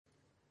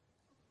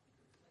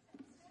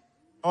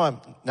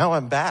Now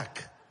I'm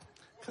back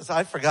because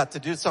I forgot to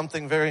do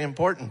something very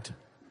important.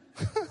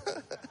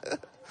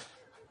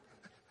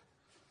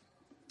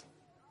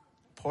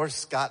 Poor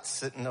Scott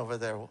sitting over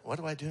there. What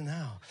do I do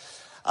now?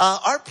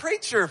 Our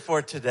preacher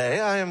for today,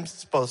 I am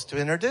supposed to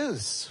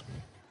introduce.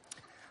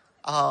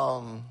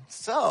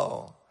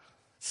 So,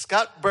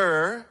 Scott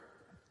Burr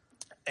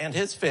and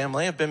his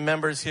family have been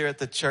members here at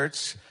the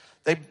church.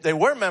 They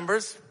were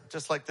members,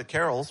 just like the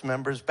Carrolls,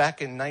 members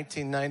back in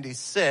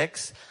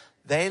 1996.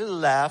 They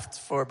left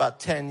for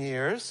about 10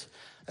 years,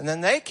 and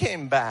then they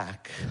came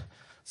back.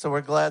 So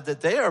we're glad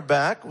that they are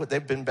back.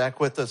 They've been back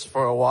with us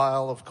for a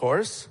while, of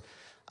course.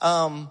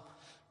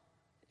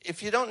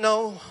 If you don't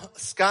know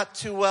Scott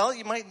too well,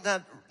 you might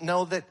not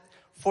know that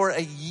for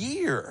a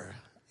year,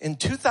 in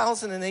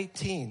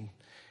 2018,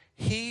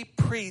 he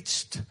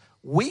preached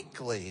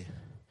weekly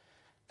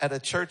at a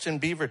church in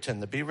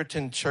Beaverton, the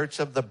Beaverton Church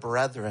of the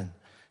Brethren.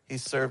 He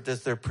served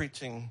as their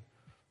preaching,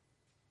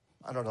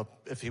 I don't know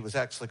if he was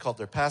actually called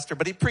their pastor,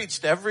 but he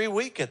preached every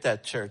week at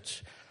that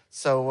church.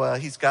 So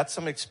he's got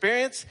some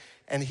experience,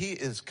 and he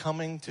is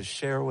coming to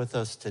share with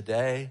us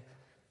today.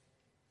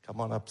 Come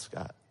on up,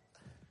 Scott.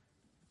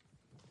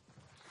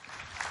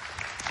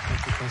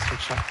 Thank you, Pastor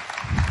Chuck.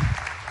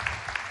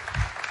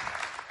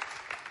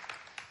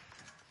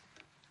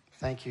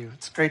 Thank you.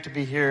 It's great to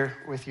be here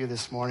with you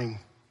this morning.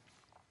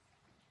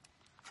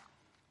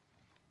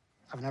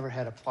 I've never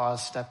had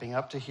applause stepping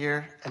up to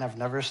here, and I've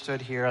never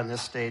stood here on this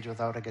stage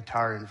without a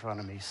guitar in front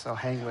of me, so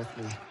hang with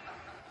me.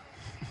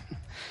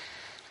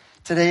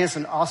 Today is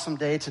an awesome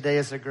day. Today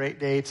is a great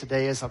day.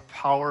 Today is a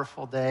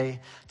powerful day.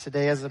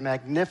 Today is a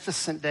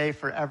magnificent day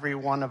for every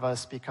one of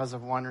us because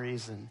of one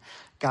reason.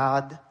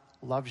 God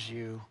loves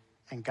you,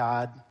 and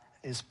God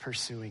is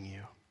pursuing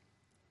you.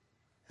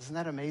 Isn't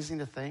that amazing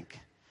to think?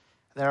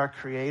 That our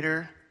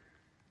Creator,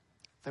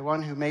 the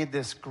one who made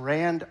this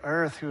grand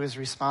earth, who is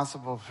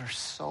responsible for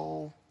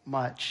so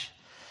much,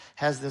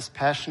 has this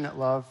passionate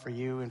love for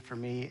you and for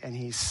me, and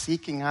he's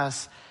seeking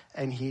us,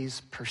 and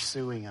he's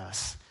pursuing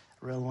us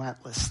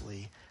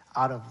relentlessly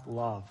out of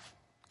love,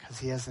 because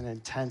he has an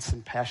intense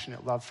and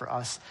passionate love for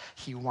us.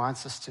 He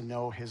wants us to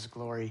know his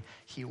glory.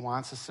 He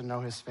wants us to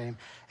know his fame,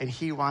 and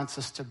he wants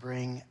us to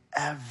bring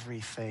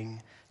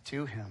everything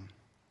to him.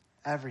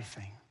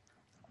 Everything.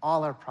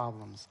 All our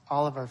problems,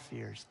 all of our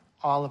fears,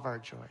 all of our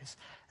joys,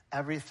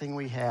 everything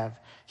we have,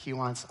 he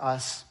wants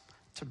us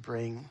to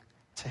bring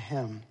to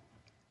him.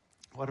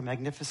 What a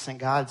magnificent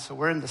God. So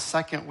we're in the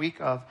second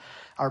week of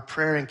our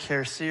prayer and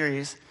care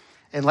series.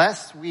 And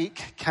last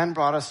week, Ken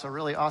brought us a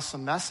really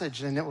awesome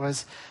message, and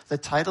the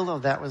title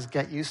of that was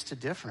Get Used to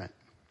Different.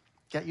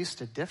 Get used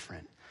to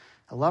different.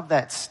 I love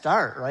that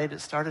start, right?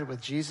 It started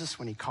with Jesus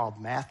when he called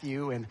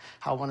Matthew, and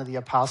how one of the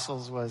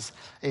apostles was,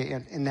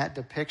 in that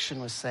depiction,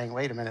 was saying,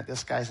 wait a minute,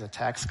 this guy's a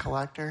tax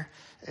collector.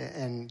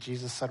 And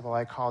Jesus said, well,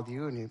 I called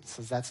you. And he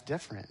says, that's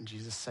different. And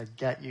Jesus said,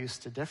 get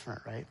used to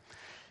different, right?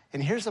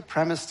 And here's the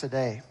premise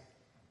today.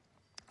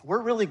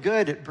 We're really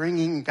good at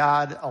bringing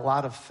God a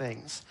lot of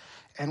things.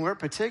 And we're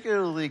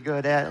particularly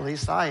good at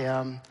least I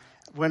am,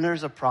 when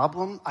there's a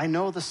problem, I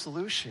know the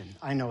solution.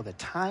 I know the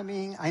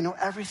timing. I know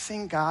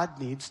everything God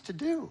needs to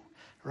do,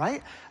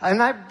 right?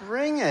 And I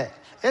bring it.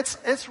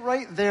 It's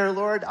right there,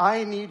 Lord.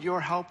 I need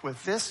your help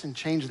with this, and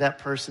change that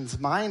person's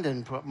mind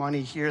and put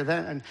money here,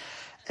 then.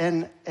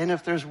 And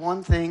if there's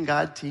one thing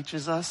God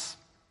teaches us,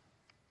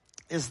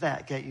 is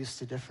that get used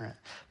to different.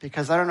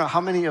 Because I don't know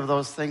how many of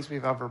those things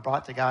we've ever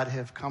brought to God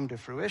have come to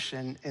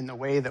fruition in the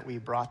way that we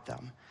brought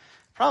them.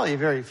 Probably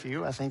very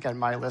few. I think on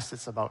my list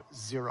it's about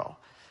 0.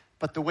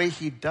 But the way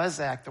he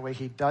does act, the way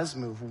he does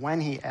move,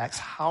 when he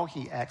acts,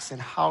 and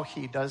how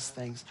he does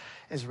things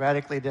is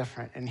radically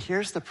different. And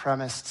here's the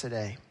premise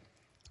today.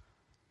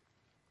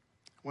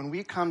 When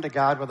we come to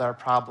God with our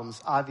problems,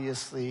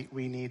 obviously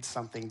we need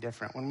something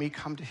different. When we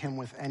come to him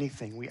with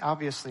anything, we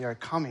obviously are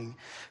coming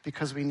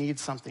because we need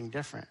something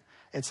different.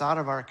 It's out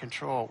of our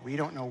control. We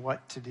don't know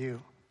what to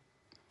do.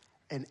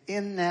 And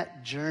in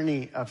that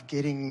journey of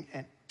getting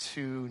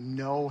to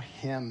know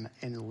him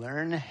and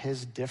learn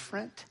his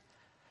different,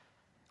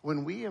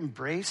 when we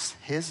embrace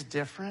his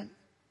different,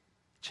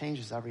 it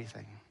changes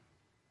everything.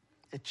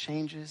 It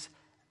changes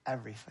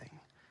everything.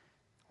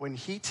 When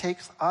he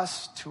takes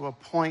us to a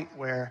point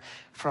where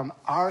from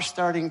our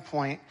starting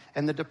point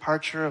and the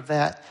departure of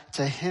that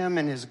to him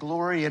and his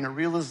glory and a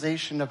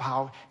realization of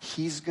how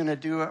he's going to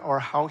do it or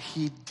how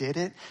he did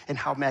it and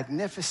how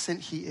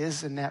magnificent he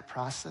is in that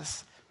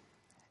process,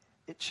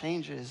 it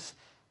changes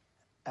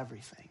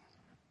everything.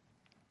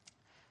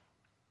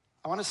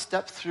 I want to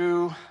step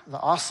through the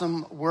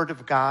awesome Word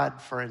of God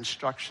for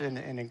instruction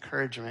and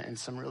encouragement and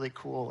some really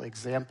cool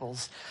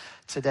examples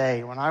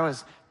today. When I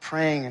was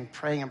praying,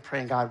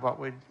 God, what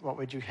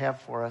would you have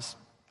for us?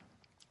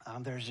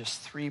 There's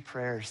just 3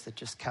 prayers that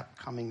just kept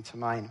coming to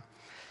mind.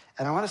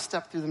 And I want to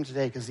step through them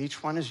today because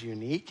each one is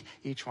unique,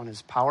 each one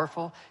is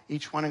powerful,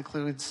 each one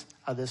includes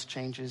this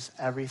changes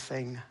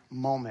everything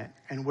moment.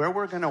 And where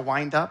we're going to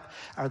wind up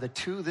are the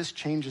 2 this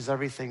changes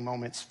everything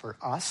moments for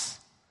us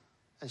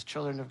as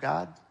children of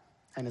God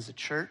and as a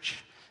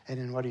church and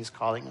in what he's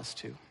calling us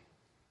to.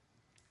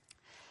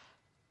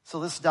 So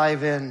let's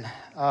dive in.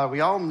 We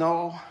all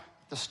know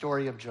the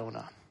story of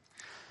Jonah,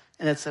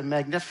 and it's a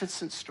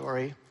magnificent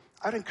story.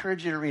 I'd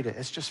encourage you to read it.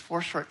 It's just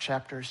 4 short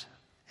chapters.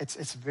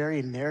 It's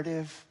very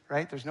narrative,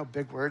 right? There's no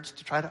big words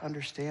to try to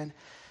understand.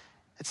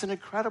 It's an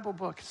incredible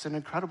book. It's an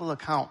incredible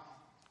account.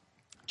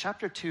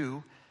 Chapter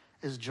 2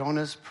 is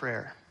Jonah's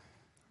prayer.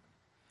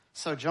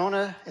 So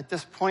Jonah, at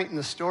this point in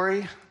the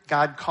story,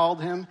 God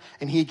called him,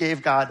 and he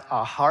gave God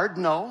a hard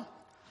no,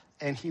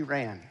 and he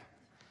ran.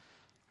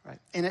 Right?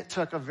 And it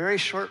took a very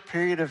short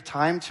period of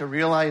time to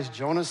realize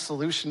Jonah's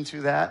solution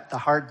to that, the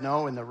hard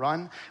no and the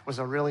run, was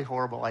a really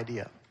horrible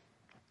idea.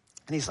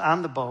 And he's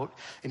on the boat,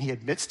 and he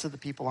admits to the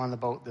people on the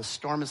boat, this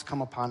storm has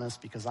come upon us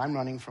because I'm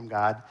running from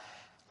God.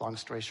 Long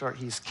story short,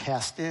 he's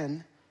cast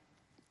in,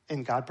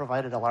 and God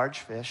provided a large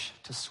fish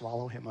to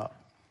swallow him up.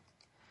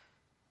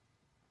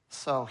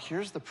 So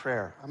here's the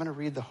prayer. I'm going to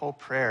read the whole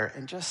prayer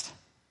and just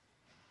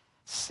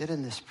sit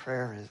in this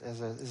prayer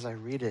as I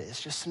read it.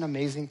 It's just an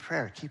amazing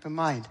prayer. Keep in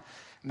mind,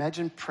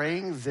 imagine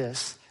praying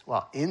this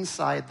while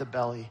inside the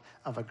belly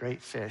of a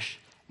great fish,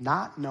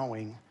 not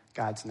knowing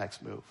God's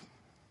next move.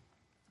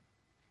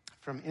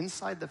 From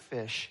inside the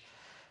fish,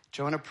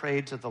 Jonah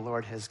prayed to the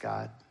Lord his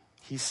God.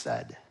 He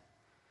said,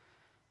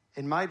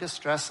 "In my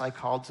distress I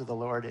called to the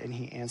Lord, and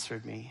he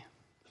answered me.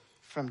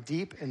 From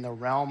deep in the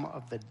realm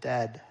of the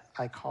dead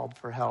I called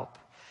for help,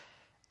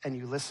 and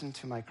you listened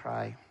to my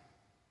cry.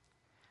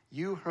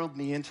 You hurled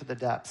me into the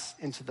depths,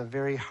 into the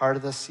very heart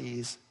of the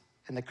seas,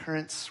 and the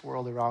currents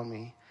swirled around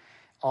me.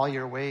 All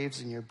your waves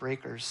and your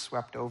breakers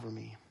swept over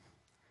me.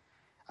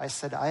 I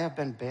said, I have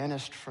been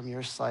banished from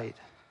your sight,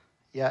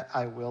 yet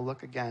I will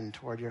look again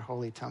toward your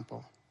holy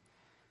temple.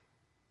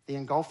 The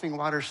engulfing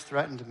waters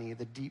threatened me,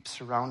 the deep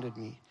surrounded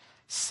me,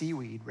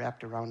 seaweed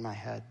wrapped around my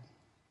head.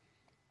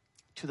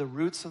 To the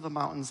roots of the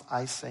mountains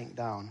I sank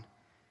down.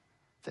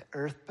 The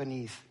earth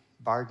beneath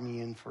barred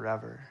me in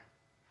forever.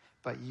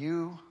 But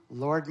you,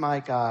 Lord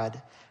my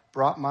God,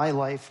 brought my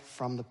life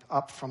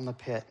up from the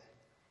pit.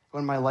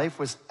 When my life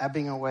was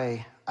ebbing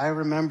away, I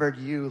remembered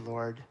you,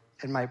 Lord,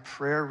 and my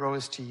prayer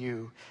rose to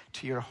you,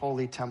 to your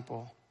holy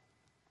temple.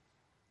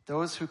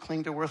 Those who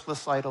cling to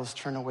worthless idols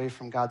turn away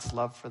from God's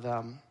love for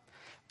them.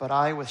 But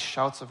I, with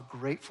shouts of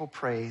grateful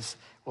praise,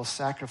 will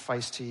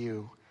sacrifice to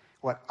you.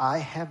 What I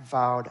have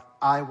vowed,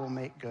 I will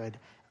make good.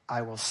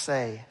 I will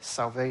say,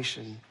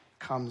 salvation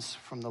comes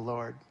from the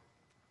Lord.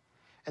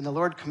 And the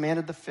Lord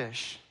commanded the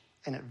fish,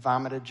 and it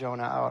vomited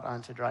Jonah out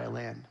onto dry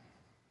land.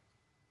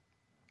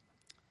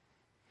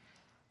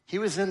 He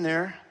was in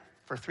there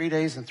for 3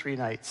 days and 3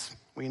 nights.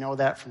 We know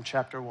that from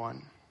chapter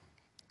 1.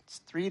 It's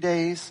 3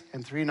 days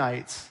and 3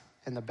 nights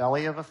in the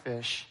belly of a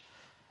fish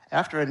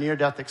after a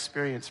near-death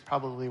experience,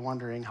 probably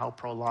wondering how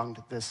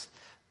prolonged this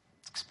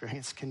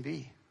experience can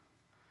be.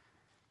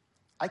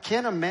 I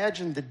can't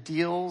imagine the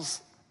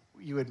deals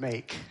you would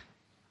make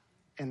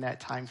in that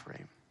time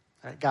frame.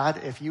 Right?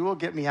 God, if you will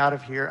get me out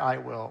of here, I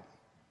will.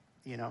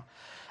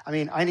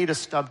 I need a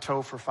stub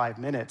toe for 5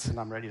 minutes and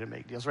I'm ready to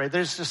make deals, right?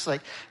 There's just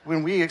like,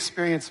 when we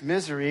experience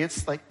misery,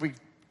 it's like we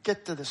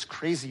get to this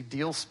crazy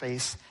deal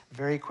space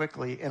very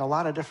quickly in a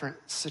lot of different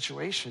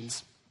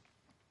situations.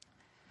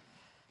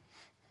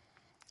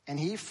 And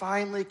he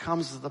finally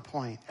comes to the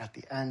point at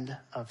the end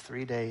of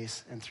 3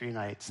 days and 3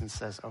 nights and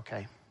says,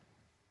 okay,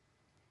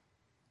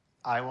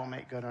 I will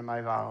make good on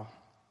my vow.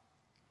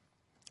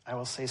 I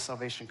will say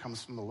salvation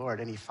comes from the Lord.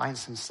 And he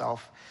finds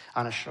himself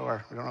on a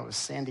shore. We don't know if it was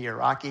sandy or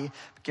rocky.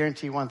 But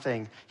guarantee one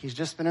thing. He's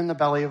just been in the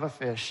belly of a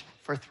fish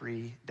for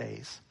 3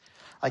 days.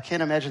 I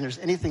can't imagine there's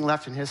anything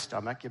left in his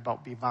stomach.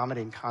 About be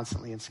vomiting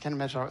constantly. And I can't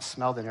imagine how it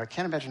smelled in there. I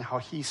can't imagine how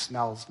he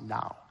smells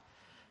now.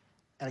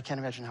 And I can't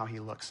imagine how he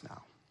looks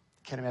now.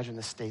 I can't imagine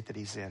the state that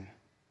he's in.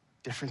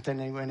 Different than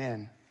he went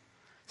in.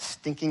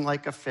 Stinking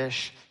like a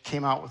fish.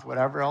 Came out with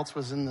whatever else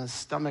was in the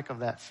stomach of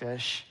that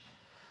fish.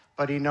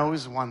 But he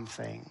knows one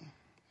thing.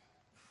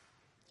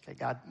 Okay,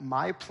 God,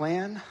 my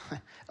plan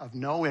of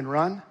know and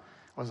run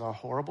was a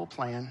horrible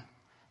plan.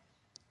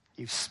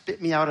 You've spit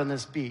me out on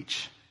this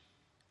beach,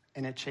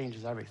 and it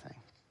changes everything,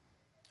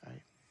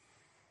 right?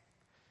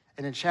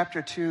 And in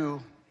chapter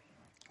 2,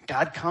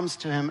 God comes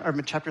to him, or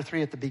in chapter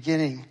 3 at the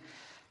beginning,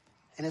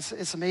 and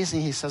it's amazing.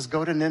 He says,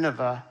 go to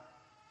Nineveh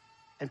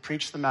and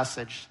preach the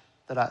message,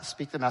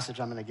 speak the message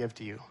I'm going to give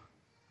to you.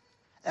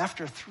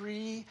 After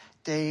 3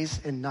 days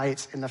and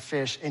nights in the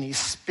fish, and he's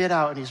spit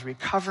out and he's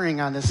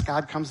recovering on this,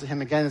 God comes to him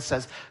again and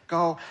says,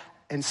 go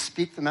and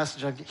speak the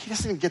message. He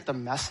doesn't even get the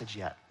message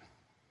yet.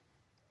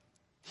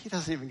 He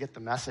doesn't even get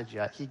the message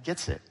yet. He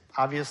gets it,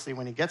 obviously,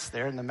 when he gets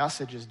there, and the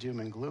message is doom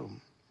and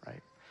gloom,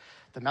 right?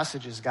 The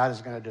message is God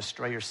is going to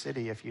destroy your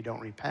city if you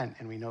don't repent,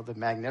 and we know the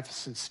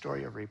magnificent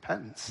story of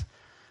repentance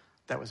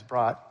that was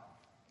brought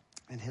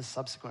and his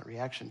subsequent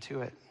reaction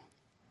to it.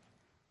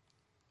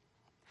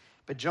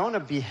 But Jonah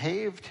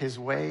behaved his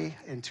way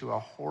into a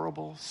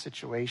horrible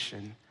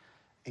situation,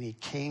 and he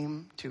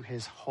came to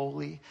his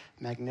holy,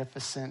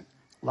 magnificent,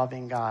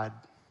 loving God,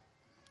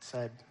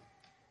 said,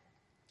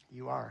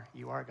 you are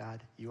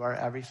God. You are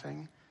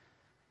everything.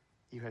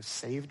 You have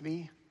saved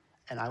me,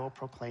 and I will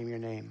proclaim your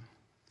name.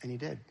 And he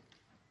did.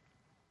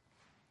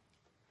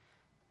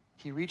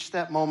 He reached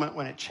that moment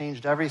when it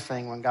changed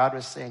everything, when God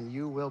was saying,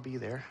 you will be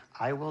there.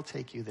 I will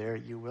take you there.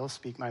 You will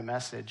speak my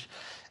message.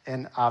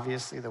 And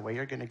obviously, the way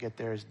you're going to get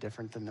there is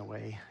different than the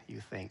way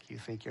you think. You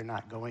think you're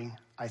not going.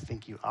 I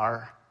think you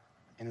are.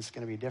 And it's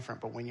going to be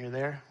different. But when you're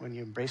there, when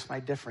you embrace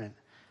my different,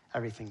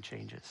 everything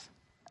changes.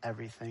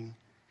 Everything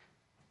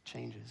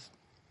changes.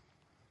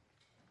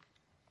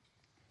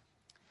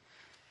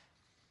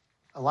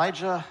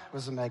 Elijah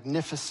was a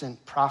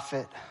magnificent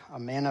prophet, a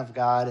man of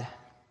God.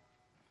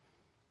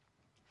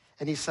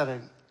 And he set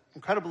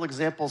incredible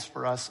examples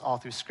for us all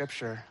through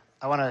Scripture.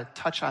 I want to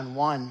touch on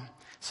one.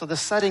 So the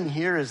setting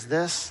here is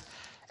this.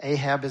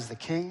 Ahab is the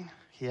king.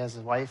 He has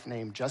a wife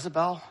named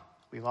Jezebel.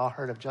 We've all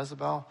heard of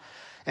Jezebel.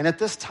 And at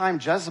this time,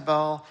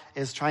 Jezebel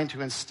is trying to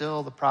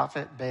instill the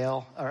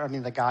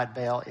the god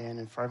Baal in,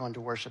 and for everyone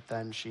to worship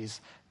them.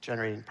 She's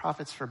generating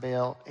prophets for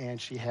Baal, and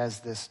she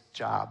has this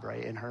job,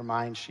 right? In her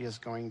mind, she is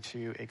going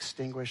to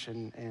extinguish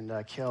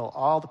and kill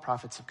all the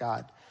prophets of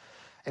God.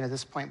 And at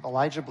this point,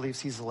 Elijah believes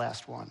he's the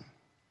last one.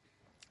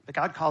 But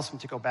God calls him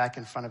to go back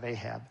in front of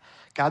Ahab.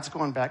 God's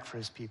going back for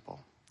his people.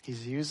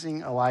 He's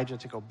using Elijah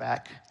to go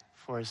back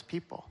for his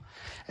people.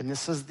 And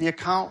this is the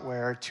account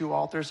where 2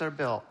 altars are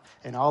built,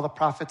 and all the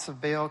prophets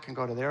of Baal can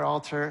go to their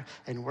altar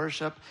and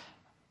worship.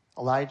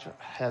 Elijah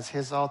has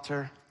his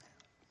altar,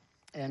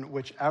 and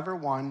whichever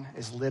one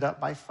is lit up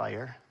by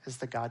fire is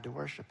the god to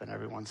worship. And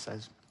everyone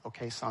says,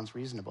 okay, sounds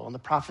reasonable. And the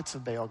prophets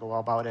of Baal go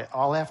about it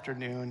all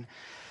afternoon,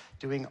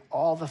 doing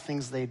all the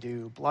things they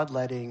do,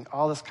 bloodletting,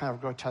 all this kind of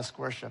grotesque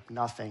worship,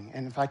 nothing.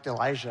 And in fact,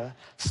 Elijah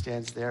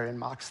stands there and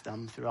mocks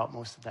them throughout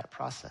most of that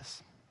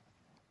process.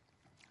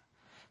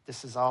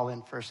 This is all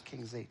in 1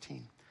 Kings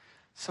 18.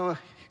 So it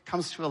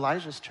comes to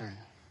Elijah's turn.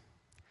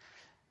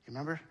 You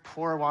remember?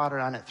 Pour water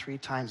on it 3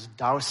 times,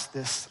 douse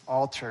this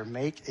altar,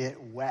 make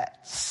it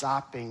wet,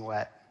 sopping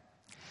wet.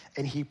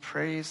 And he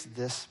prays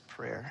this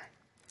prayer.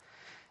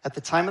 At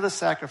the time of the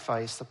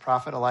sacrifice, the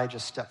prophet Elijah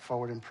stepped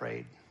forward and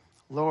prayed,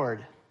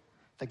 Lord,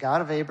 the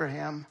God of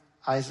Abraham,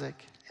 Isaac,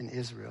 and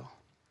Israel,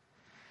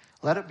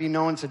 let it be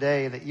known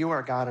today that you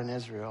are God in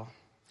Israel,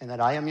 and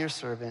that I am your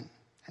servant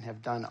and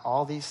have done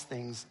all these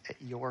things at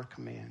your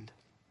command.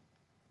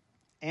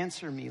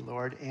 Answer me,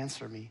 Lord,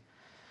 answer me,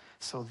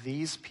 so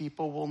these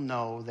people will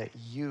know that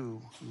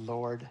you,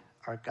 Lord,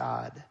 are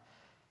God,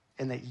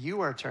 and that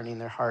you are turning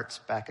their hearts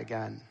back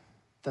again.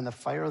 Then the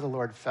fire of the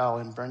Lord fell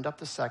and burned up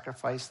the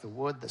sacrifice, the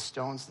wood, the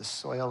stones, the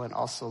soil, and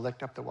also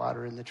licked up the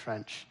water in the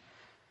trench.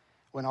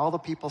 When all the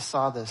people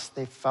saw this,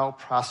 they fell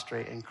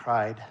prostrate and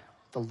cried,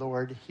 the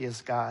Lord, he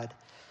is God.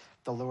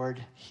 The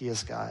Lord, he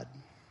is God.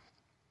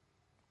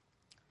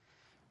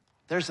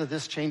 There's a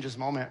this changes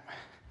moment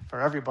for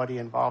everybody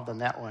involved in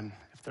that one,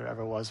 if there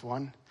ever was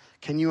one.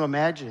 Can you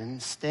imagine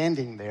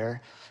standing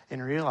there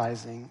and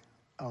realizing,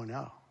 oh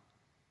no,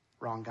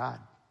 wrong God.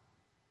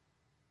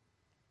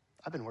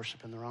 I've been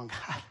worshiping the wrong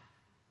God.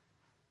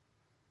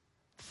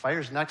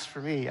 Fire's next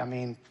for me. I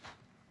mean,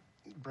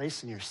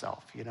 bracing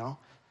yourself, you know.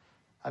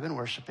 I've been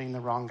worshiping the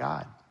wrong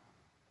God.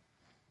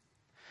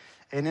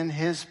 And in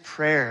his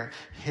prayer,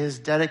 his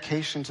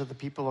dedication to the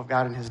people of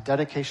God and his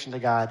dedication to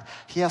God,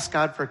 he asked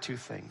God for 2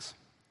 things.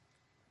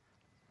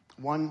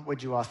 One,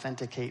 would you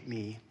authenticate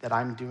me that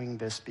I'm doing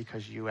this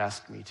because you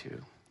asked me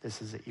to?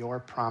 This is at your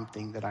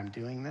prompting that I'm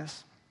doing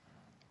this.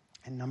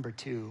 And number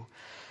 2,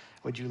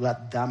 would you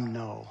let them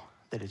know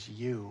that it's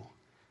you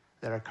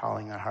that are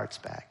calling their hearts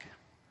back?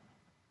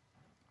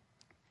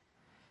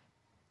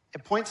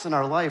 At points in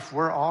our life,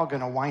 we're all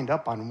going to wind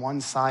up on one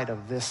side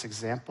of this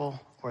example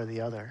or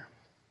the other.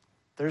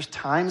 There's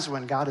times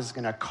when God is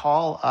going to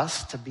call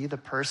us to be the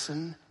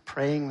person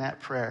praying that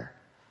prayer.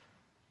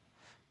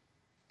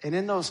 And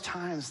in those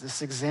times,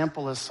 this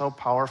example is so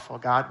powerful.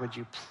 God, would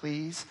you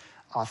please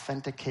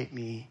authenticate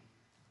me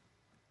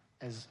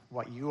as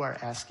what you are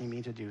asking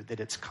me to do,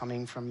 that it's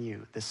coming from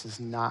you. This is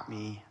not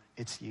me,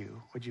 it's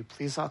you. Would you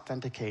please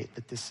authenticate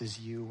that this is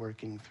you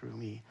working through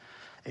me?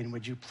 And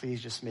would you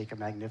please just make a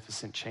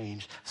magnificent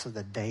change so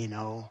that they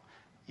know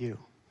you?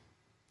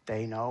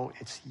 They know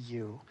it's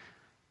you.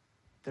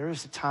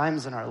 There's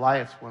times in our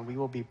life when we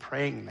will be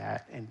praying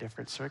that in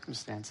different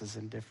circumstances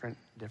in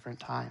different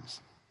times.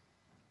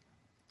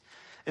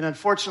 And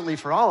unfortunately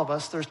for all of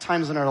us, there's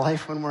times in our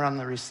life when we're on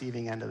the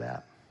receiving end of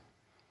that.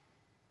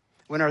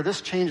 When our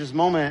this changes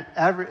moment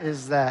ever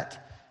is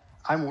that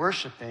I'm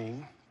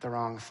worshiping the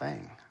wrong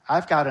thing.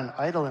 I've got an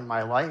idol in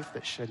my life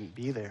that shouldn't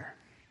be there.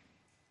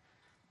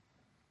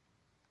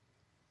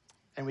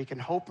 And we can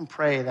hope and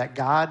pray that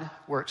God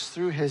works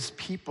through his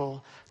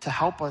people to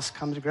help us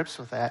come to grips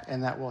with that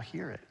and that we'll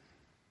hear it.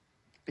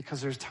 Because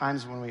there's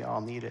times when we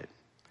all need it.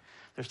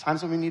 There's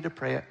times when we need to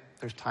pray it.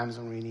 There's times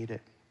when we need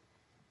it.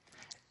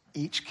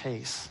 Each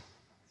case,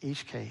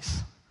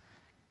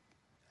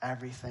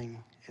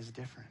 everything is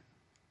different.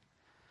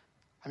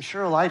 I'm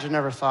sure Elijah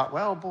never thought,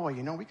 well, boy,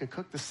 we could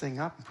cook this thing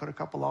up and put a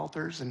couple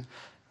altars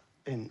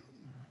and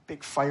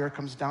big fire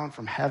comes down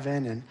from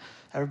heaven and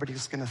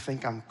everybody's going to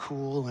think I'm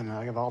cool and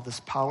I have all this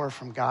power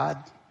from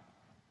God.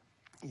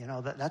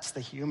 That's the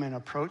human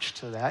approach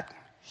to that.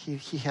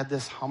 He had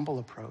this humble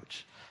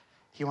approach.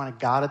 He wanted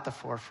God at the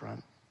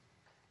forefront.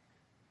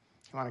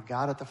 He wanted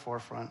God at the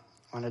forefront,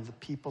 wanted the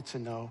people to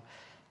know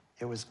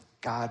it was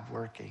God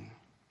working.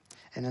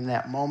 And in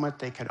that moment,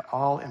 they could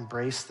all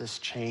embrace this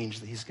change,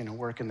 that he's going to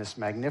work in this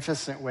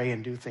magnificent way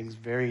and do things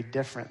very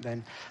different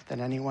than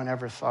anyone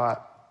ever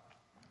thought.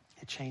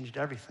 It changed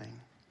everything.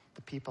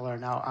 The people are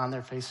now on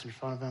their face in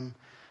front of him.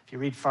 If you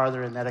read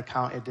farther in that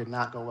account, it did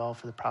not go well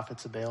for the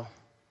prophets of Baal.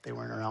 They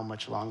weren't around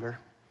much longer.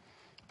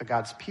 But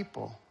God's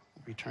people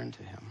returned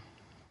to him.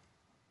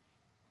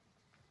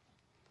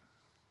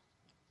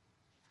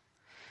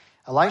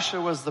 Elisha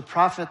was the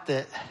prophet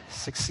that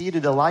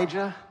succeeded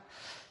Elijah.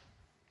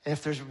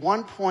 If there's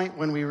one point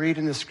when we read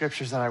in the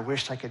scriptures that I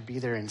wished I could be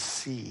there and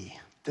see,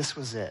 this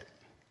was it.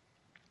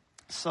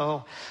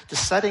 So the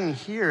setting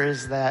here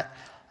is that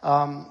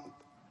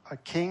a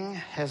king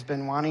has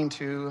been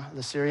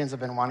the Syrians have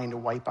been wanting to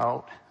wipe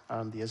out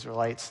the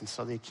Israelites. And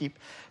so they keep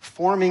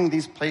forming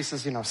these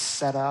places,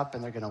 set up,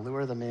 and they're going to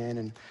lure them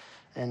in.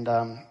 And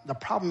the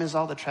problem is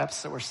all the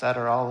traps that were set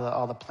or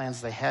all the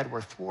plans they had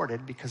were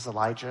thwarted because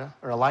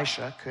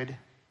Elisha could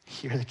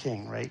hear the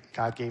king, right?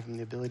 God gave him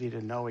the ability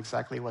to know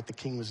exactly what the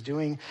king was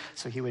doing,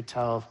 so he would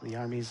tell the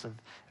armies of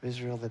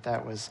Israel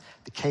that was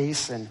the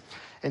case. And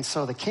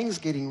so the king's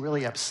getting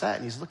really upset,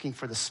 and he's looking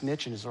for the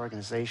snitch in his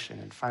organization.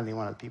 And finally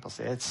one of the people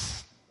said,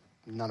 it's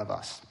none of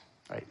us,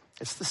 right?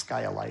 It's this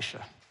guy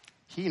Elisha.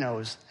 He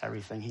knows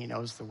everything. He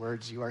knows the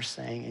words you are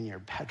saying in your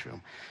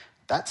bedroom.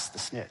 That's the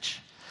snitch.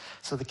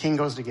 So the king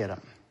goes to get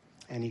him.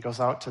 And he goes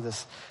out to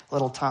this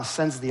little town,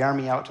 sends the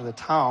army out to the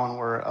town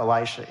where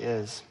Elisha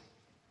is.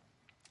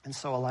 And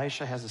so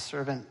Elisha has a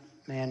servant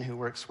man who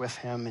works with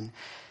him. And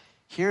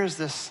here's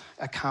this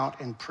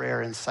account in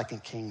prayer in 2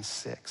 Kings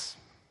 6.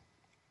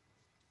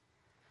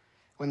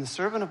 When the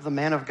servant of the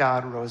man of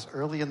God rose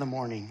early in the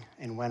morning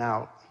and went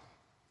out,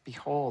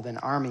 behold, an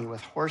army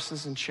with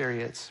horses and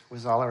chariots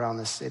was all around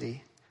the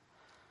city.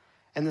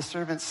 And the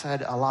servant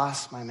said,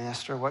 Alas, my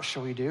master, what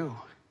shall we do?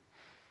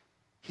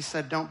 He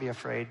said, Don't be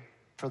afraid,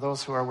 for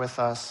those who are with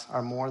us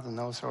are more than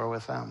those who are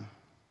with them.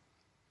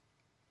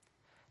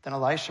 Then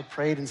Elisha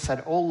prayed and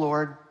said, O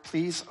Lord,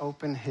 please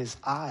open his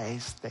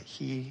eyes that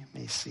he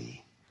may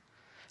see.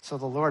 So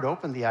the Lord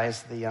opened the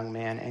eyes of the young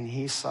man, and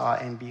he saw,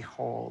 and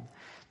behold,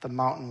 the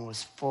mountain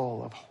was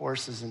full of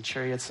horses and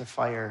chariots of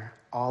fire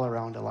all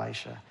around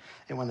Elisha.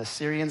 And when the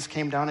Syrians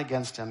came down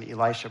against him,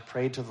 Elisha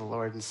prayed to the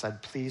Lord and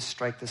said, Please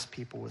strike this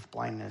people with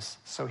blindness.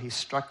 So he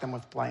struck them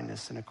with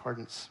blindness in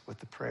accordance with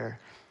the prayer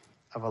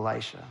of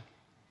Elisha.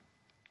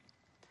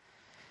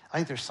 I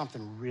think there's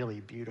something really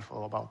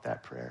beautiful about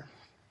that prayer.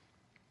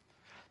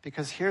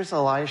 Because here's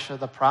Elisha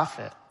the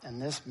prophet, and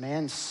this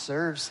man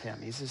serves him.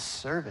 He's his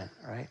servant,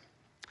 right?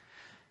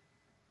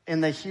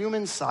 And the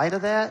human side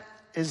of that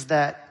is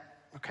that,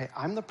 okay,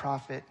 I'm the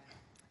prophet,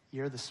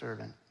 you're the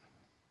servant.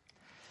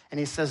 And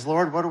he says,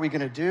 Lord, what are we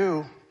going to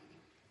do?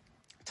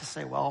 To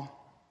say, well,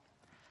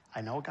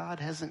 I know God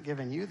hasn't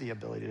given you the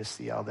ability to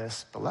see all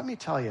this, but let me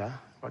tell you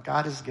what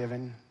God has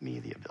given me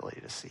the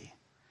ability to see.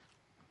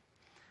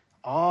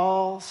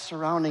 All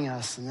surrounding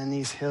us, and then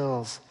these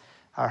hills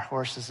are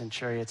horses and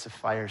chariots of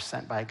fire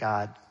sent by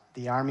God.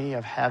 The army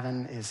of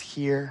heaven is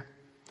here.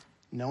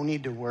 No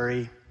need to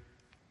worry.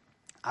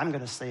 I'm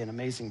going to say an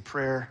amazing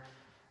prayer.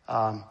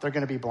 They're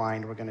going to be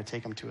blind. We're going to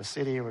take them to a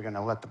city. We're going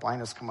to let the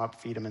blindness come up,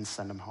 feed them, and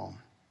send them home.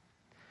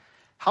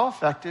 How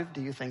effective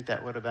do you think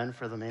that would have been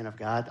for the man of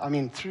God? I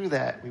mean, through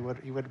that, we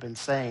would be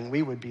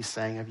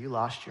saying, have you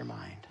lost your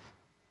mind?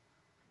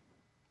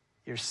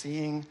 You're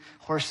seeing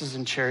horses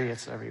and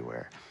chariots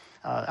everywhere.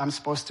 I'm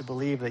supposed to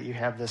believe that you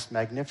have this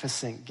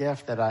magnificent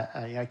gift that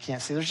I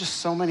can't see. There's just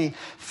so many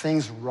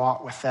things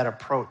wrought with that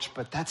approach,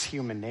 but that's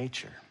human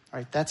nature,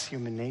 right? That's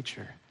human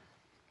nature.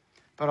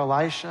 But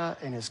Elisha,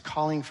 in his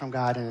calling from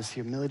God and his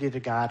humility to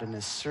God and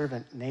his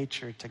servant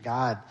nature to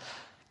God,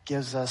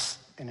 gives us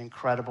an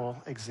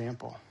incredible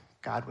example.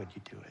 God, would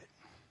you do it?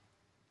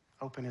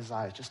 Open his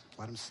eyes. Just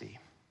let him see.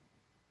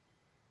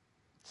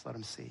 Just let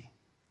him see.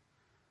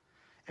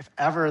 If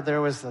ever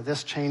there was the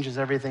this changes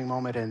everything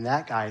moment in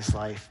that guy's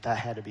life, that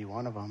had to be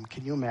one of them.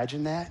 Can you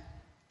imagine that?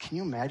 Can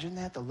you imagine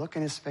that? The look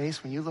in his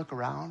face when you look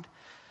around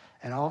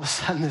and all of a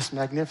sudden this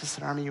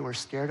magnificent army you were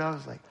scared of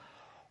is like,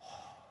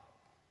 oh.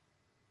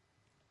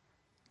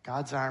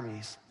 God's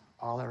armies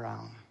all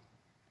around.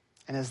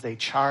 And as they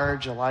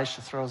charge,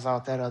 Elisha throws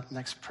out that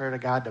next prayer to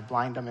God to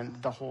blind them,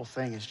 and the whole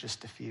thing is just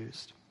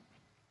diffused.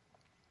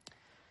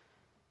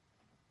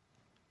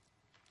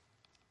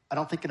 I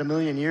don't think in a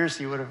million years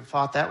he would have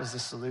thought that was the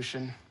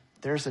solution.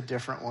 There's a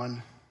different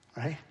one,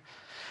 right?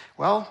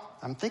 Well,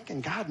 I'm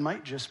thinking God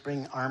might just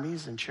bring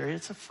armies and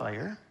chariots of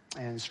fire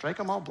and strike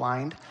them all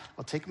blind.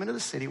 We'll take them into the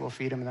city, we'll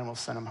feed them, and then we'll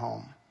send them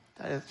home.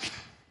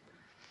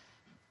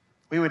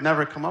 We would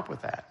never come up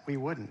with that. We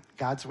wouldn't.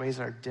 God's ways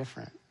are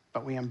different.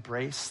 But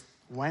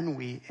when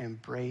we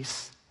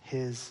embrace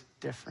his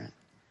different,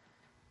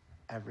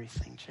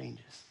 everything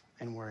changes.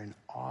 And we're in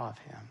awe of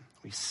him.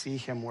 We see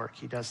him work.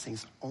 He does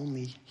things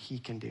only he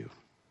can do.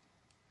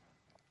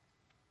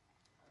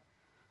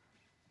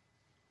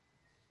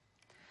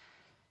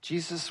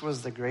 Jesus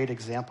was the great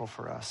example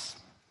for us.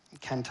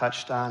 Ken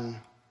touched on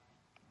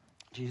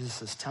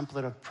Jesus'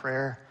 template of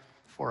prayer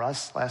for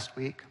us last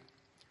week.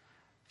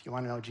 If you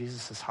want to know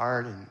Jesus'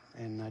 heart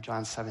in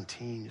John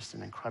 17, just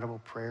an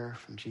incredible prayer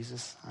from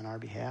Jesus on our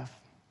behalf.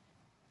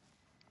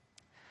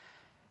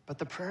 But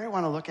the prayer I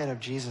want to look at of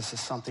Jesus is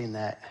something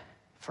that,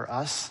 for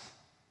us,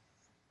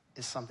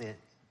 is something that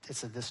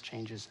it's a this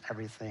changes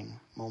everything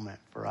moment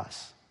for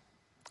us.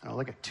 And I'll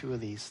look at two of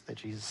these that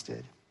Jesus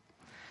did.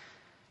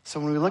 So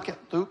when we look at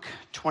Luke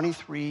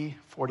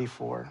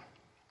 23:44,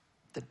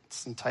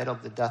 it's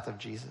entitled The Death of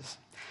Jesus.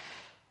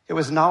 It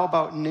was now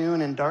about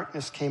noon, and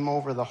darkness came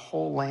over the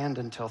whole land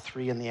until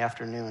 3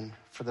 p.m,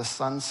 for the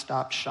sun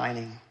stopped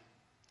shining.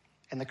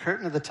 And the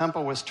curtain of the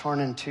temple was torn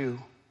in two.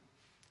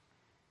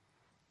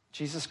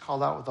 Jesus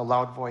called out with a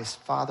loud voice,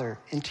 "Father,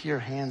 into your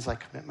hands I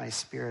commit my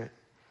spirit."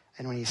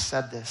 And when he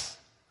said this,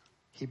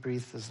 he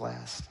breathed his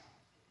last.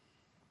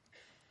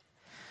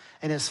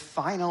 In his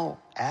final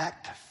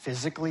act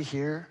physically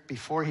here,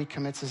 before he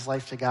commits his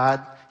life to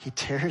God, he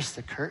tears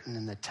the curtain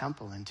in the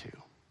temple in two.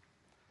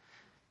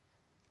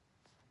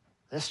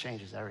 This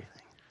changes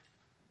everything,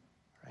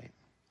 right?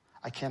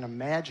 I can't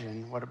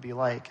imagine what it'd be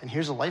like. And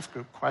here's a life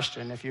group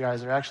question. If you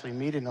guys are actually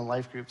meeting a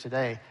life group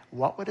today,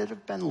 what would it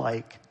have been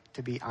like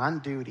to be on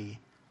duty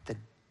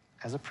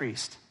as a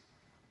priest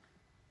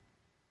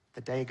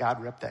the day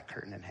God ripped that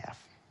curtain in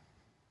half?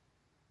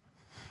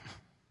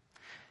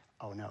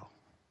 Oh no,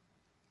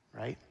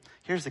 right?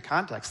 Here's the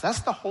context.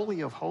 That's the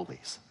Holy of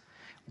Holies.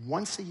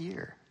 Once a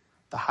year,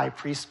 the high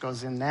priest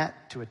goes in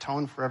that to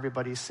atone for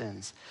everybody's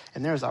sins.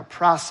 And there's a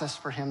process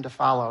for him to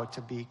follow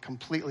to be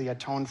completely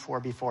atoned for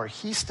before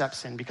he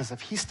steps in, because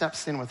if he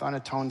steps in with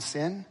unatoned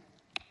sin,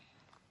 it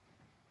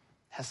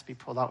has to be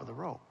pulled out with a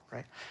rope,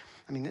 right?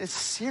 I mean, it's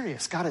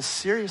serious. God is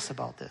serious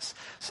about this.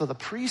 So the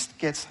priest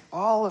gets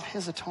all of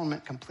his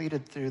atonement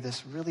completed through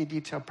this really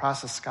detailed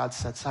process God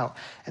sets out.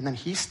 And then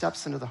he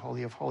steps into the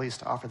Holy of Holies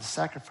to offer the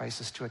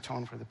sacrifices to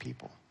atone for the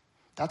people.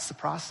 That's the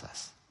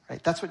process,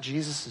 right? That's what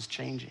Jesus is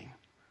changing.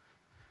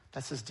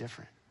 That's just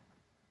different.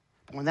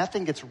 But when that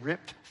thing gets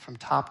ripped from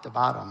top to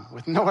bottom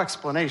with no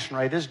explanation,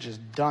 right, it's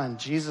just done.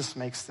 Jesus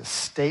makes the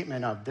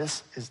statement of,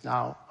 this is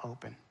now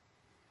open.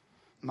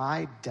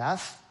 My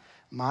death,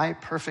 my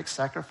perfect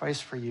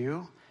sacrifice for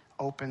you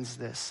opens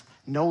this.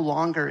 No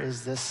longer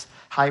is this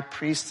high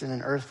priest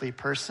an earthly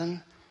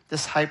person.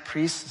 This high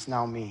priest is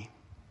now me.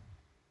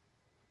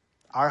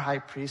 Our high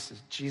priest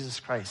is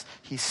Jesus Christ.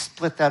 He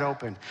split that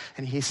open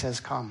and he says,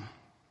 come,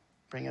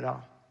 bring it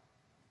all.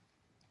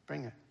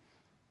 Bring it.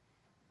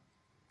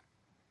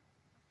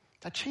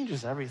 That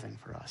changes everything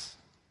for us.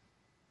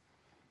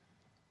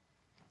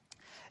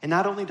 And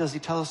not only does he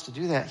tell us to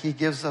do that, he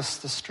gives us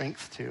the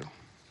strength to.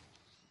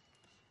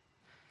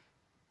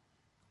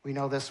 We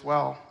know this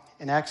well.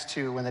 In Acts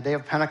 2, when the day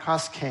of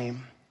Pentecost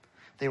came,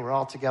 they were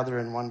all together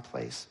in one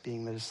place,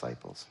 being the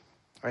disciples.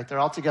 Right? They're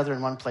all together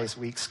in one place,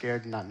 weak,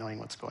 scared, and not knowing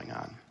what's going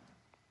on.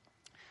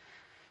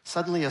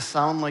 Suddenly, a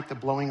sound like the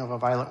blowing of a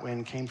violent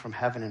wind came from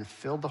heaven and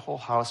filled the whole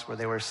house where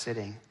they were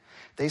sitting.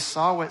 They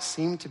saw what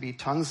seemed to be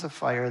tongues of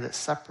fire that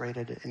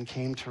separated and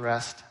came to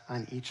rest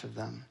on each of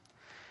them.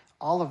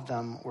 All of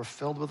them were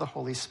filled with the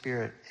Holy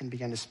Spirit and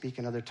began to speak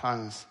in other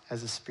tongues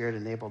as the Spirit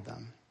enabled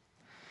them.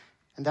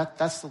 And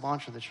that's the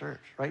launch of the church,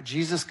 right?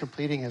 Jesus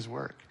completing his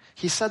work.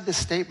 He said this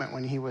statement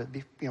when he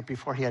would,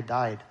 before he had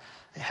died.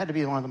 It had to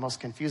be one of the most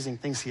confusing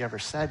things he ever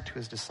said to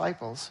his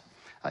disciples.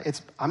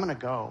 I'm going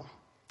to go.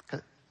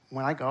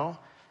 When I go,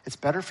 it's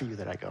better for you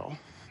that I go,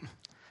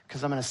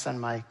 because I'm going to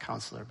send my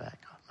counselor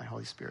back, my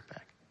Holy Spirit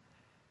back.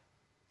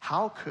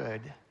 How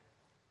could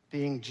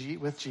being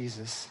with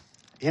Jesus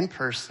in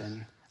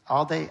person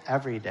all day,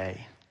 every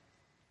day,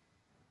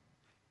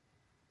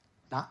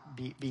 not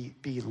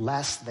be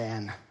less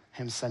than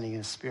him sending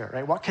his Spirit,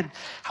 right?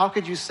 How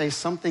could you say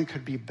something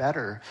could be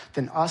better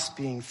than us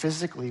being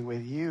physically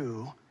with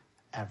you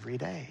every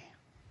day?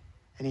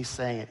 And he's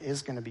saying it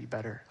is going to be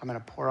better. I'm going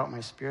to pour out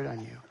my Spirit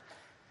on you.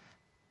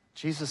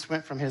 Jesus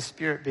went from his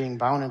Spirit being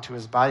bound into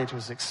his body to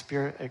his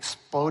Spirit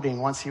exploding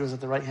once he was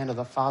at the right hand of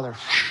the Father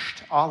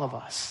to all of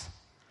us.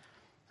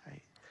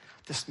 Right?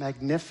 This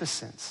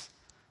magnificence.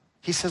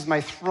 He says,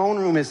 my throne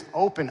room is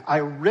open. I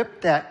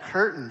ripped that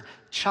curtain.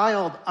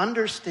 Child,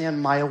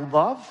 understand my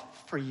love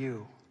for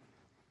you.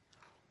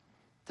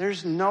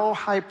 There's no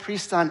high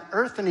priest on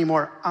earth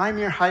anymore. I'm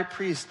your high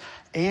priest.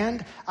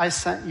 And I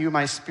sent you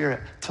my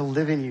Spirit to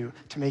live in you,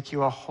 to make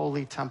you a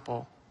holy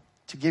temple,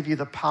 to give you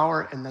the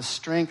power and the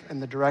strength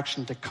and the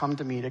direction to come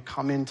to me, to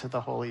come into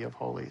the Holy of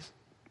Holies.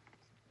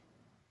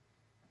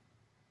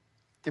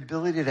 The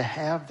ability to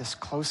have this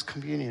close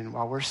communion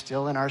while we're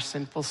still in our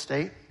sinful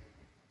state,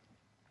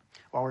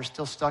 while we're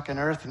still stuck in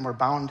earth and we're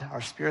bound,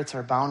 our spirits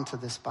are bound to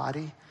this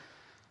body.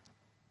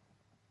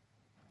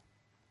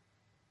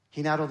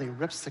 He not only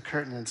rips the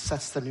curtain and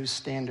sets the new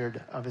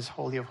standard of his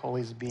Holy of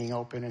Holies being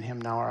open and him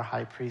now our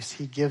high priest,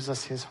 he gives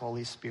us his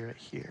Holy Spirit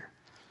here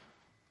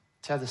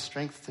to have the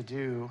strength to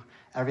do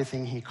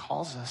everything he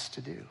calls us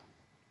to do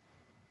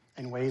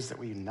in ways that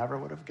we never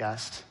would have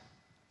guessed,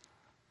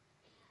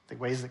 the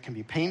ways that can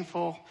be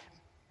painful,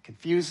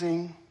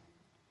 confusing,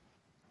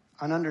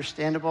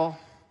 ununderstandable,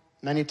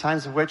 many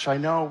times of which I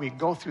know we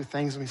go through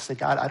things and we say,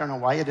 God, I don't know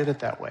why you did it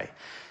that way.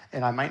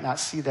 And I might not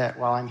see that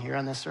while I'm here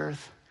on this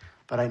earth,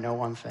 but I know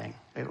one thing.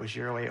 It was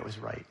your way, it was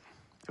right.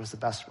 It was the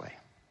best way.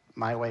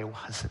 My way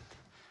wasn't.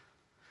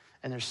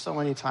 And there's so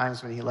many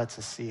times when he lets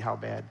us see how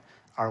bad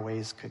our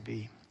ways could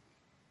be.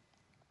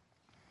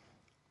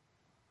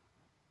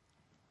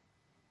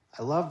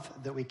 I love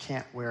that we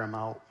can't wear him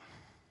out.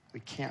 We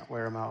can't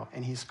wear him out,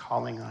 and he's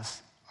calling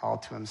us all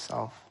to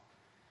himself.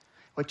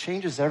 What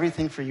changes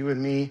everything for you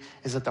and me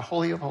is that the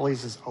Holy of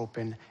Holies is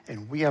open,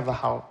 and we have the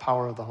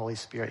power of the Holy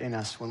Spirit in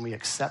us when we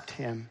accept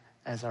him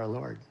as our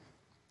Lord.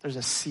 There's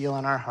a seal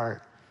on our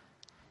heart.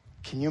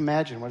 Can you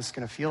imagine what it's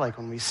going to feel like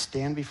when we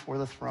stand before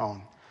the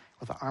throne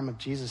with the arm of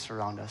Jesus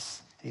around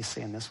us, and he's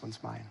saying, this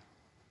one's mine.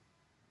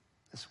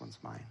 This one's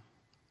mine.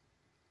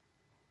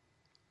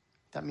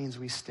 That means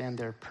we stand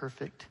there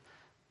perfect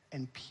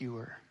and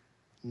pure,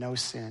 no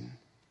sin,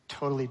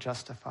 totally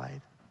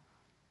justified,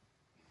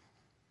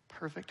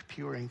 perfect,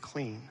 pure, and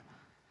clean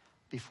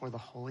before the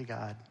holy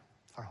God,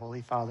 our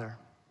holy Father.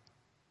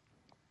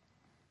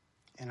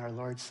 And our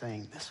Lord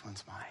saying, this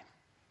one's mine.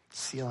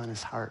 Seal on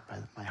his heart by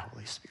my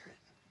Holy Spirit.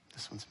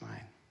 This one's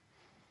mine.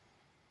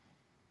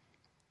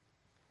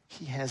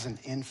 He has an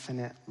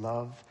infinite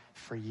love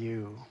for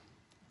you,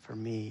 for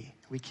me.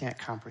 We can't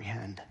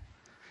comprehend.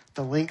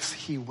 The lengths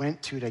he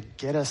went to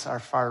get us are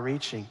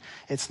far-reaching.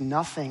 It's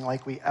nothing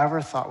like we ever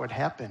thought would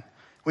happen.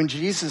 When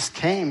Jesus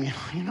came,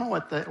 you know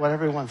what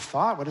everyone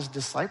thought, what his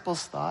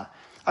disciples thought?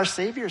 Our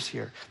Savior's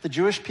here. The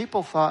Jewish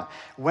people thought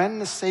when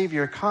the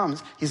Savior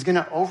comes, he's going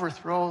to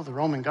overthrow the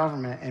Roman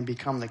government and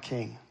become the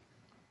king.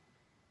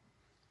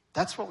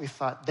 That's what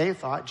they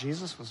thought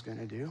Jesus was going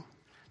to do.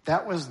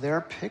 That was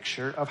their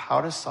picture of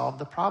how to solve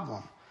the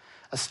problem.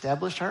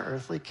 Establish our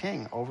earthly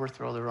king,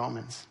 overthrow the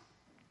Romans.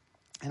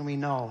 And we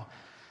know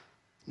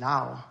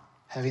now,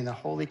 having the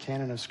holy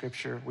canon of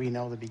Scripture, we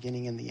know the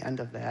beginning and the end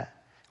of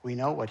that. We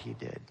know what he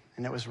did,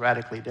 and it was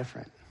radically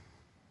different.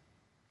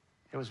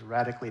 It was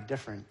radically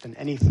different than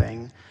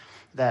anything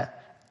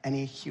that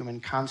any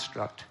human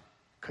construct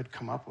could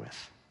come up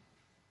with.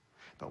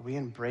 But we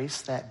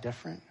embrace that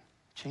different,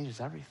 it changes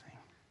everything.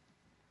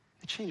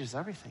 It changes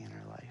everything in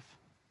our life.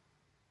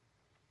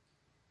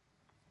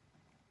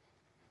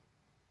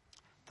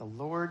 The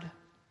Lord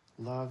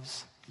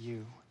loves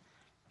you.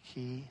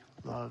 He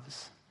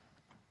loves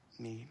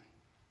me.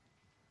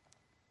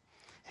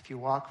 If you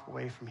walk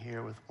away from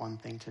here with one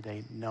thing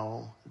today,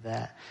 know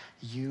that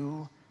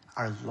you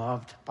are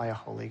loved by a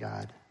holy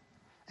God,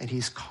 and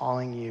he's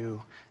calling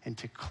you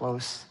into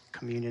close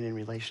communion and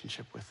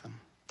relationship with him.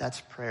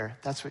 That's prayer.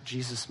 That's what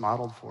Jesus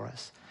modeled for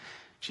us.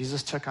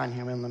 Jesus took on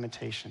human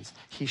limitations.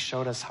 He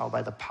showed us how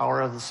by the power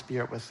of the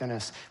Spirit within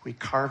us, we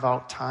carve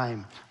out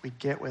time, we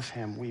get with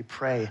him, we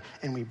pray,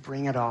 and we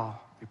bring it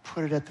all. We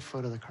put it at the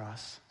foot of the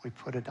cross. We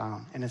put it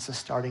down, and it's a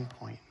starting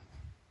point.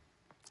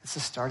 It's a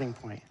starting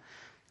point.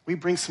 We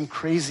bring some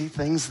crazy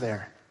things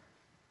there.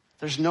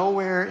 There's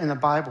nowhere in the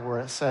Bible where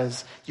it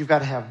says, you've got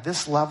to have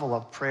this level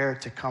of prayer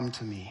to come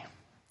to me.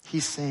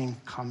 He's saying,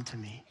 come to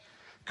me.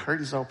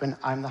 Curtains open,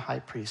 I'm the high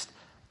priest.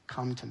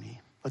 Come to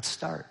me. Let's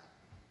start.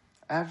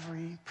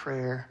 Every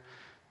prayer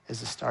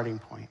is a starting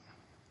point.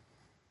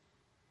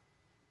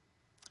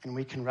 And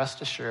we can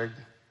rest assured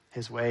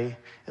his way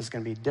is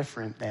going to be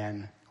different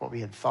than what we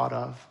had thought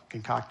of,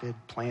 concocted,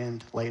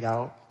 planned, laid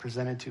out,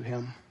 presented to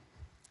him.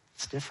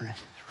 It's different,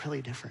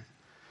 really different.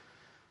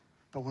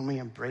 But when we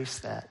embrace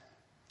that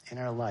in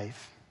our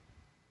life,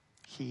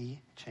 he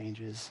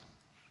changes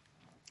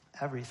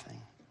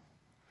everything.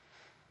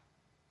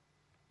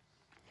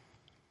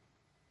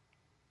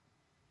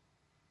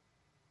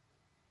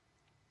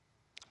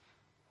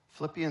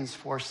 Philippians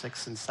 4,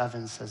 6, and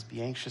 7 says,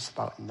 be anxious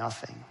about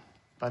nothing,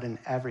 but in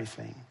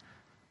everything,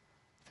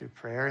 through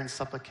prayer and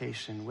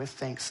supplication, with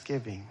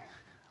thanksgiving,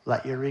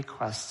 let your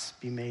requests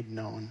be made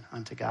known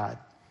unto God.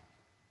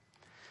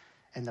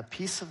 And the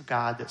peace of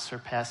God that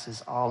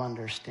surpasses all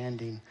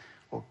understanding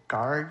will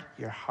guard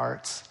your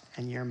hearts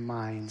and your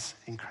minds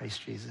in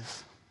Christ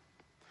Jesus.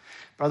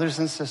 Brothers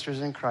and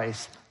sisters in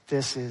Christ,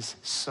 this is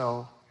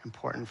so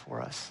important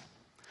for us.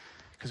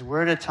 Because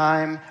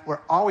we're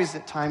always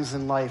at times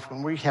in life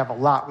when we have a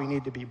lot we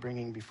need to be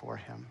bringing before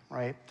him,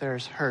 right?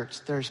 There's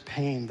hurts, there's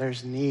pain,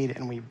 there's need,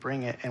 and we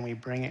bring it, and we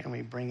bring it, and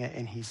we bring it,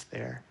 and he's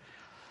there.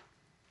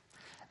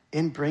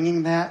 In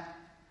bringing that,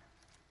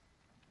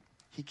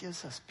 he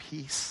gives us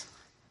peace.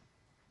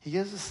 He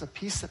gives us a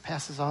peace that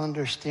passes all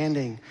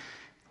understanding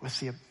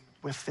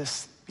with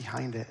this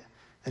behind it,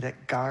 that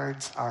it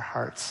guards our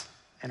hearts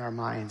and our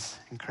minds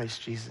in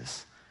Christ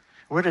Jesus.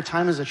 We're at a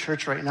time as a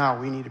church right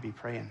now, we need to be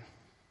praying.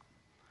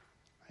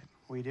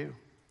 We do.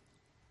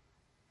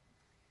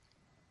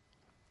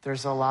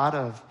 There's a lot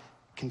of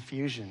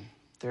confusion.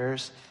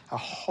 There's a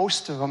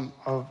host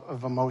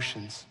of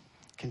emotions.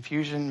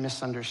 Confusion,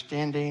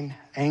 misunderstanding,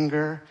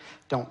 anger,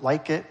 don't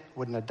like it,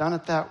 wouldn't have done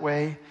it that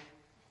way.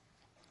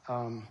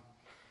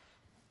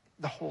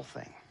 The whole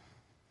thing.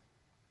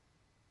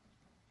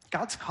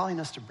 God's calling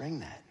us to bring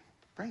that.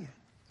 Bring it.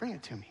 Bring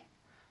it to me.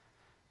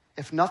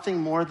 If nothing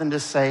more than to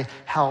say,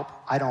 help,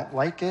 I don't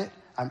like it.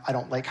 I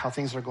don't like how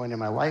things are going in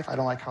my life. I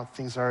don't like how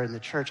things are in the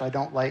church. I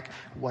don't like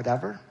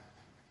whatever.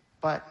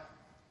 But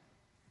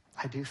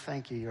I do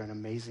thank you. You're an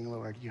amazing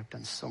Lord. You have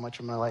done so much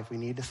in my life. We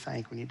need to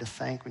thank. We need to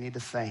thank. We need to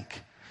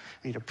thank.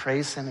 We need to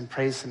praise him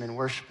and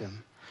worship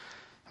him.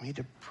 We need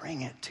to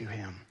bring it to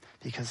him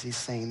because he's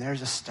saying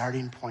there's a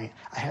starting point.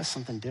 I have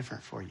something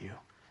different for you.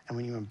 And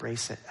when you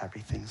embrace it,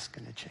 everything's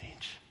going to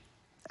change.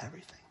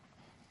 Everything.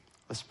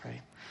 Let's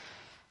pray.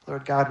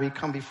 Lord God, we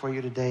come before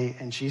you today,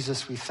 and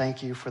Jesus, we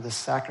thank you for the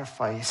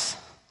sacrifice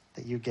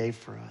that you gave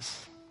for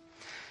us.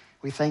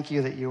 We thank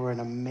you that you are an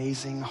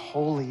amazing,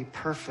 holy,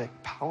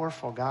 perfect,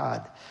 powerful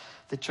God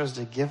that chose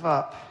to give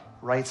up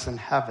rights in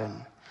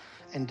heaven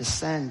and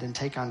descend and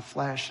take on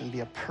flesh and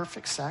be a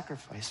perfect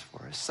sacrifice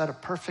for us. Set a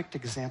perfect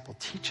example.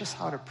 Teach us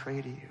how to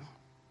pray to you.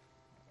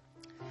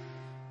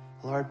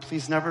 Lord,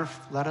 please never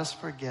let us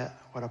forget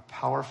what a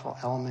powerful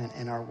element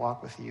in our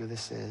walk with you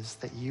this is,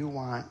 that you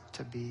want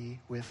to be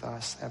with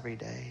us every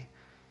day,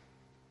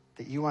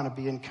 that you want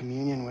to be in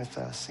communion with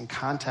us, in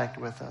contact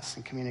with us,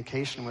 in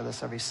communication with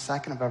us every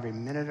second of every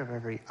minute of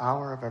every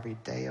hour of every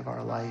day of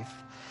our life.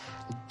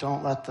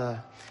 Don't let the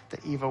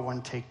evil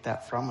one take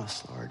that from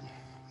us, Lord.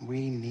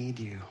 We need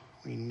you.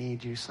 We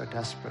need you so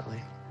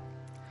desperately.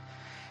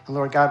 And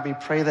Lord God, we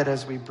pray that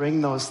as we bring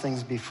those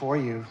things before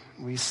you,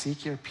 we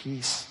seek your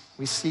peace.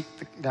 We seek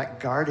that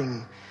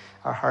guarding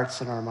our hearts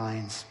and our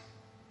minds.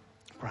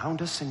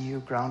 Ground us in you,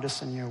 ground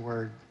us in your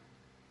word.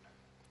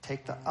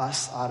 Take the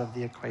us out of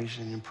the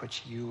equation and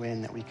put you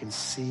in, that we can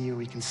see you,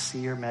 we can see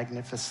your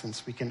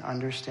magnificence, we can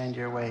understand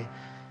your way,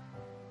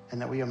 and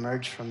that we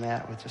emerge from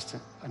that with just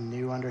a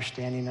new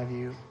understanding of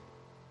you,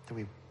 that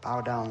we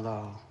bow down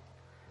low,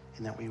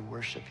 and that we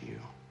worship you.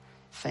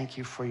 Thank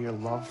you for your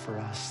love for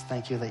us.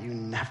 Thank you that you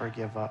never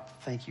give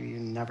up. Thank you, you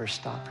never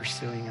stop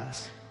pursuing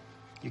us.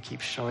 You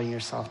keep showing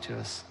yourself to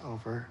us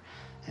over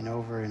and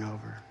over and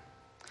over.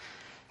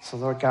 So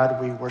Lord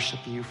God, we worship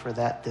you for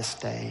that this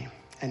day.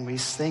 And we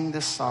sing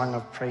this song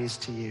of praise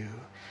to you,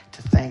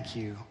 to thank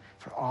you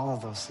for all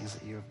of those things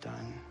that you have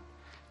done.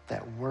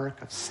 That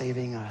work of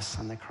saving us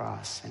on the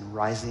cross and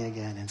rising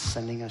again and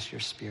sending us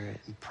your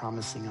spirit and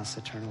promising us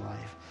eternal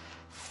life.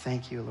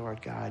 Thank you,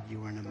 Lord God.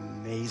 You are an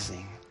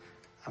amazing,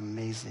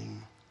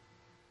 amazing,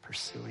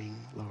 pursuing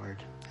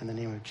Lord. In the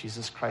name of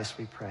Jesus Christ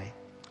we pray.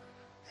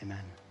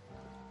 Amen.